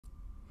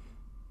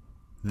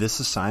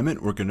This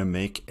assignment, we're going to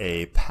make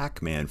a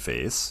Pacman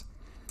face.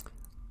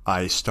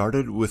 I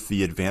started with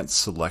the advanced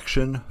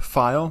selection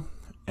file,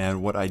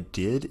 and what I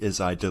did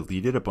is I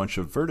deleted a bunch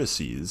of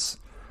vertices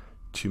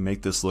to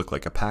make this look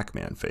like a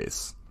Pacman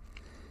face.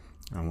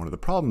 And one of the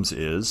problems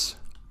is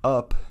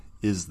up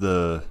is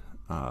the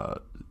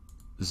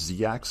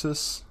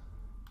z-axis,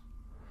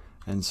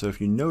 and so if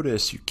you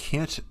notice, you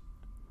can't,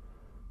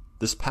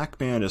 this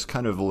Pacman is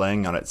kind of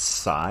laying on its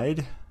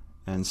side,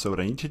 and so what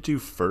I need to do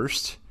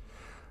first,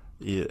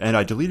 and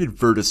I deleted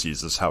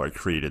vertices is how I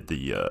created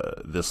the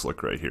this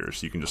look right here.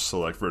 So you can just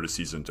select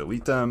vertices and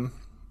delete them.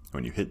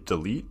 When you hit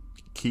delete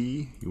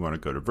key, you want to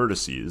go to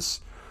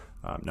vertices.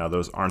 Now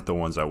those aren't the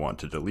ones I want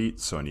to delete,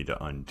 so I need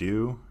to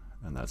undo,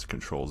 and that's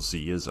Control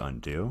Z is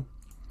undo.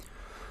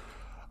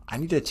 I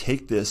need to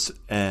take this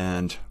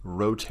and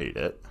rotate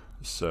it.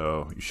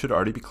 So you should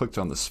already be clicked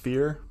on the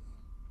sphere,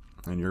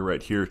 and you're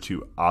right here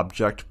to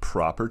Object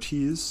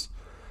Properties.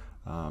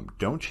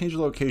 Don't change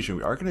the location.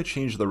 We are going to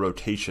change the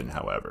rotation,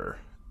 however,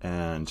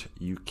 and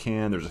you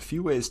can, there's a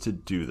few ways to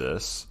do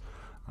this.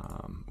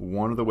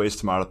 One of the ways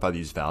to modify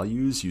these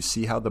values, you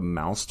see how the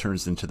mouse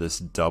turns into this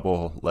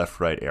double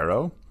left-right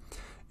arrow.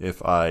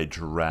 If I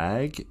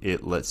drag,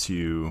 it lets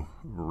you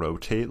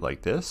rotate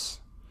like this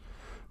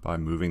by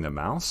moving the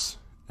mouse,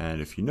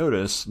 and if you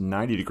notice,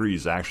 90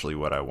 degrees is actually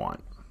what I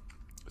want.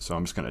 So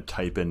I'm just going to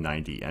type in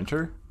 90,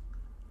 enter.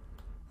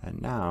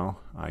 And now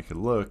I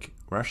can look,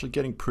 we're actually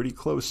getting pretty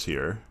close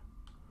here.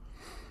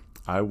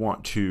 I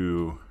want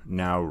to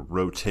now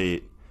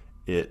rotate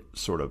it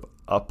sort of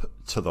up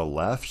to the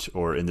left,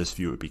 or in this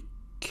view it would be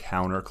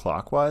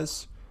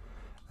counterclockwise.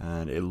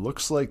 And it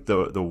looks like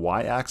the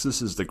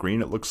y-axis is the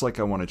green. It looks like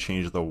I want to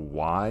change the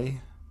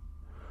y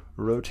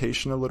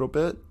rotation a little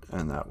bit,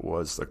 and that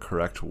was the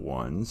correct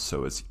one,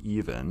 so it's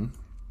even.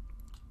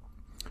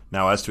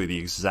 Now as to the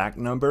exact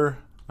number,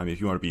 I mean, if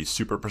you want to be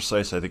super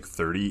precise, I think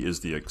 30 is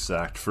the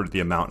exact, for the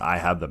amount I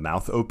have the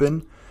mouth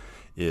open,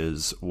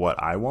 is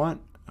what I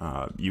want.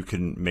 You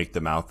can make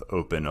the mouth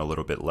open a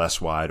little bit less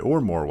wide or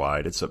more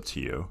wide, it's up to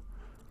you.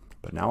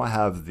 But now I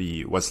have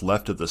what's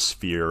left of the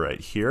sphere right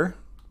here.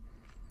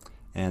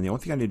 And the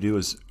only thing I need to do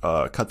is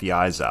cut the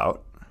eyes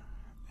out.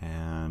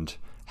 And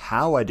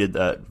how I did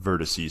that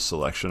vertices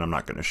selection, I'm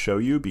not going to show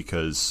you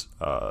because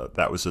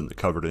that was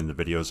covered in the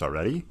videos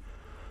already.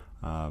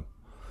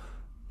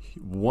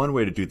 One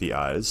way to do the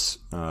eyes,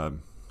 you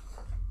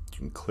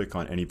can click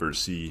on any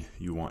vertice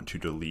you want to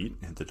delete,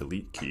 hit the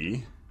delete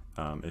key.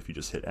 If you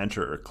just hit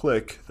enter or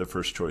click, the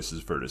first choice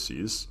is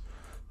vertices.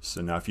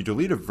 So now if you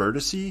delete a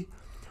vertice,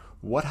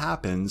 what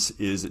happens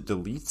is it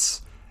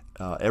deletes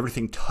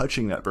everything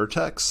touching that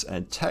vertex,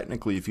 and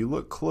technically if you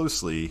look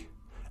closely,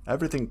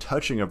 everything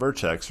touching a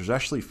vertex, there's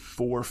actually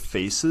 4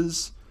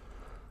 faces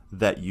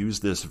that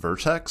use this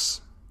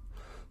vertex.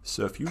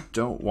 So if you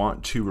don't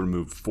want to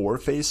remove 4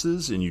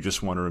 faces and you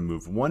just want to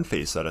remove 1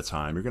 face at a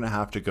time, you're going to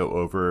have to go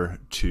over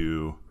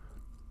to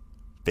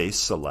face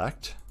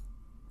select.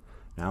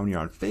 Now when you're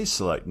on face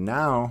select,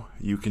 now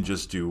you can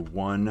just do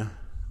one,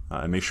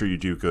 and make sure you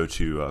do go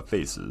to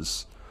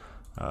faces.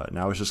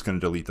 Now it's just going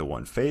to delete the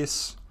 1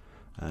 face,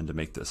 and to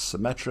make this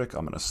symmetric,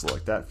 I'm going to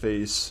select that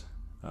face,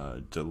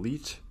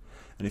 delete.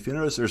 And if you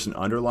notice there's an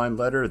underlined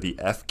letter, the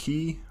F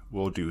key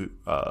will do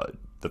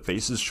the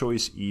faces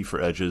choice, E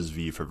for edges,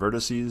 V for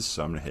vertices.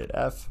 So I'm going to hit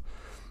F,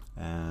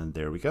 and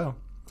there we go.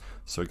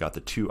 So we got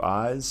the 2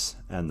 eyes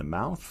and the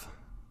mouth.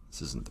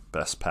 This isn't the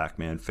best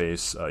Pacman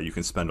face. You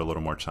can spend a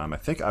little more time. I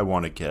think I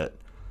want to get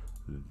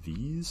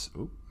these.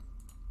 Let's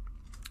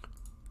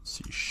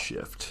see,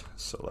 shift,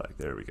 select,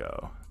 there we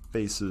go.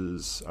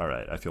 Faces, all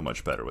right, I feel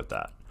much better with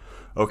that.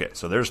 Okay,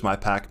 so there's my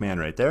Pacman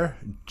right there.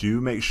 Do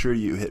make sure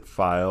you hit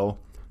File,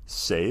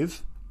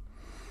 Save.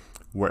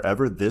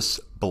 Wherever this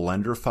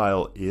Blender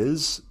file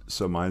is,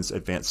 so mine's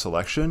advanced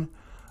selection,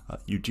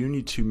 you do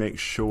need to make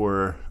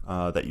sure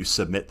that you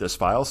submit this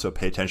file, so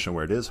pay attention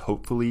where it is.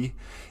 Hopefully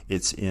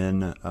it's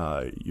in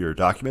your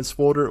documents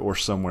folder or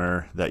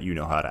somewhere that you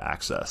know how to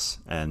access,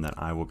 and then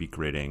I will be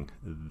grading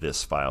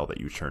this file that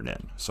you turn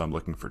in. So I'm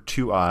looking for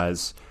 2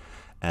 eyes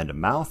and a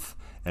mouth,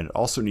 and it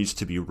also needs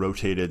to be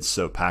rotated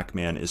so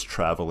Pacman is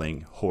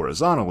traveling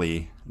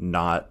horizontally,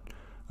 not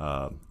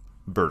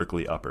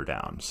vertically up or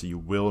down. So you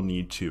will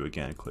need to,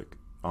 again, click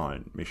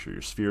on, make sure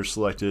your sphere is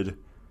selected.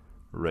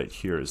 Right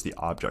here is the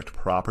object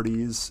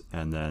properties,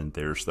 and then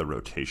there's the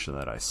rotation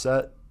that I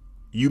set.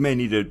 You may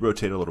need to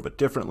rotate a little bit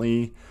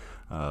differently.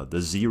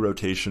 The Z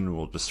rotation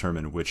will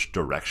determine which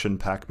direction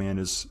Pacman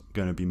is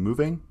going to be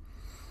moving.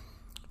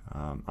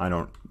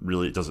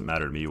 It doesn't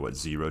matter to me what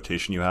Z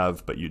rotation you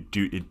have, but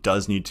it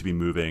does need to be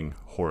moving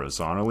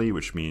horizontally,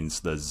 which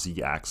means the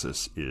Z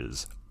axis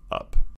is up.